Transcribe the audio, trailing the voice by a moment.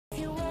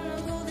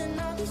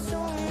so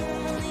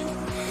lonely.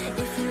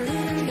 If you're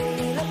leaving,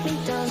 baby, let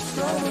me down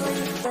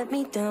slowly. Let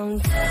me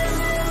down.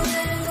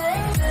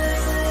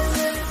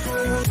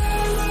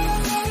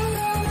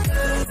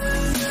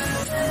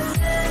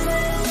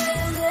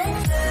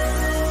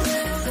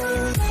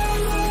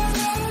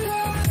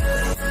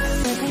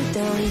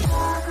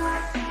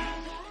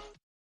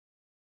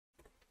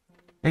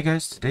 Hey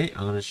guys, today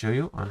I'm going to show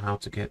you on how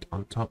to get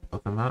on top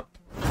of the map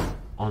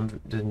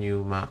on the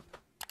new map,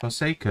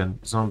 Forsaken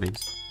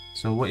Zombies.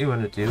 So what you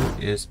want to do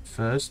is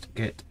first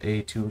get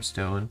a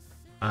tombstone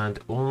and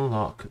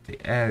unlock the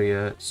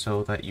area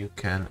so that you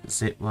can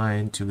zip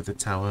line to the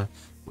tower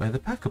where the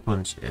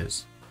Pack-a-Punch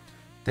is.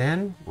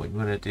 Then what you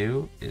want to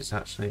do is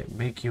actually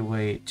make your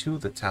way to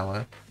the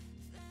tower.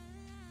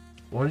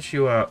 Once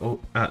you are up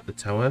at the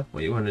tower,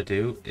 what you want to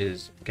do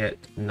is get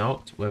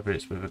knocked, whether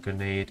it's with a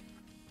grenade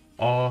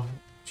or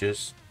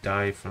just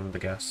die from the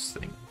gas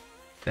thing.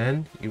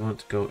 Then you want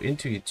to go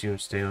into your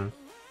tombstone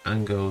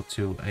and go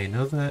to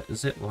another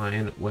zip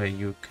line where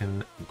you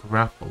can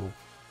grapple.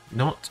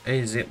 Not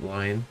a zip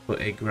line,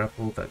 but a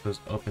grapple that goes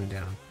up and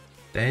down.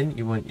 Then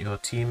you want your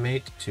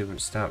teammate to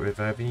start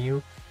reviving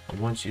you, and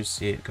once you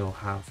see it go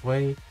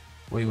halfway,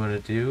 what you want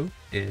to do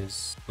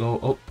is go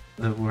up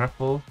the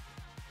grapple,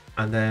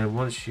 and then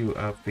once you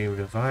have been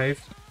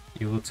revived,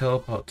 you will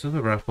teleport to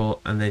the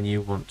grapple, and then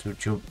you want to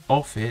jump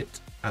off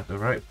it at the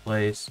right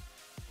place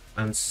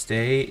and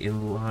stay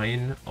in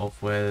line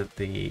of where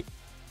the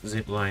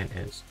zip line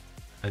is,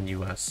 and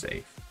you are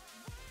safe.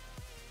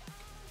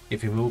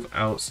 If you move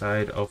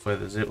outside of where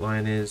the zip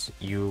line is,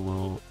 you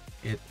will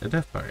hit a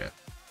death barrier.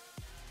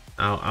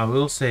 Now I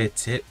will say a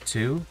tip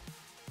too,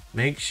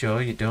 make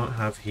sure you don't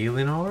have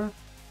healing aura,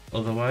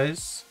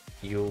 otherwise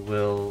you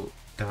will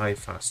die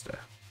faster.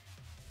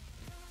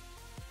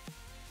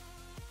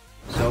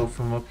 So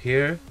from up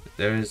here,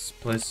 there is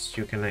places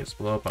you can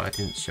explore, but I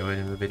didn't show it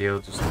in the video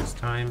just this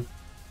time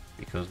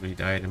because we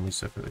died and we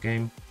suck at the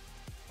game.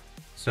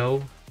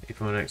 So if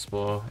you want to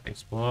explore,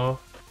 explore.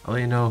 I'll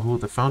let you know who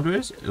the founder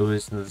is. It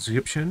is in the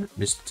description.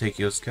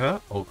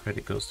 MrTakeYourScar, all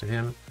credit goes to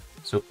him.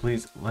 So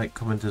please like,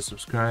 comment and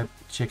subscribe,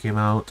 check him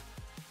out,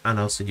 and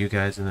I'll see you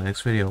guys in the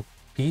next video.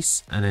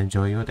 Peace and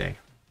enjoy your day.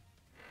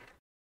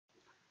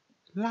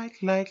 Like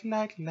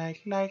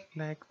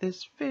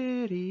this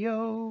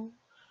video.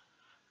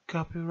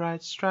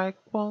 Copyright strike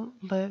won't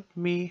let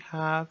me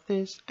have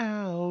this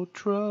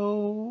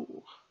outro.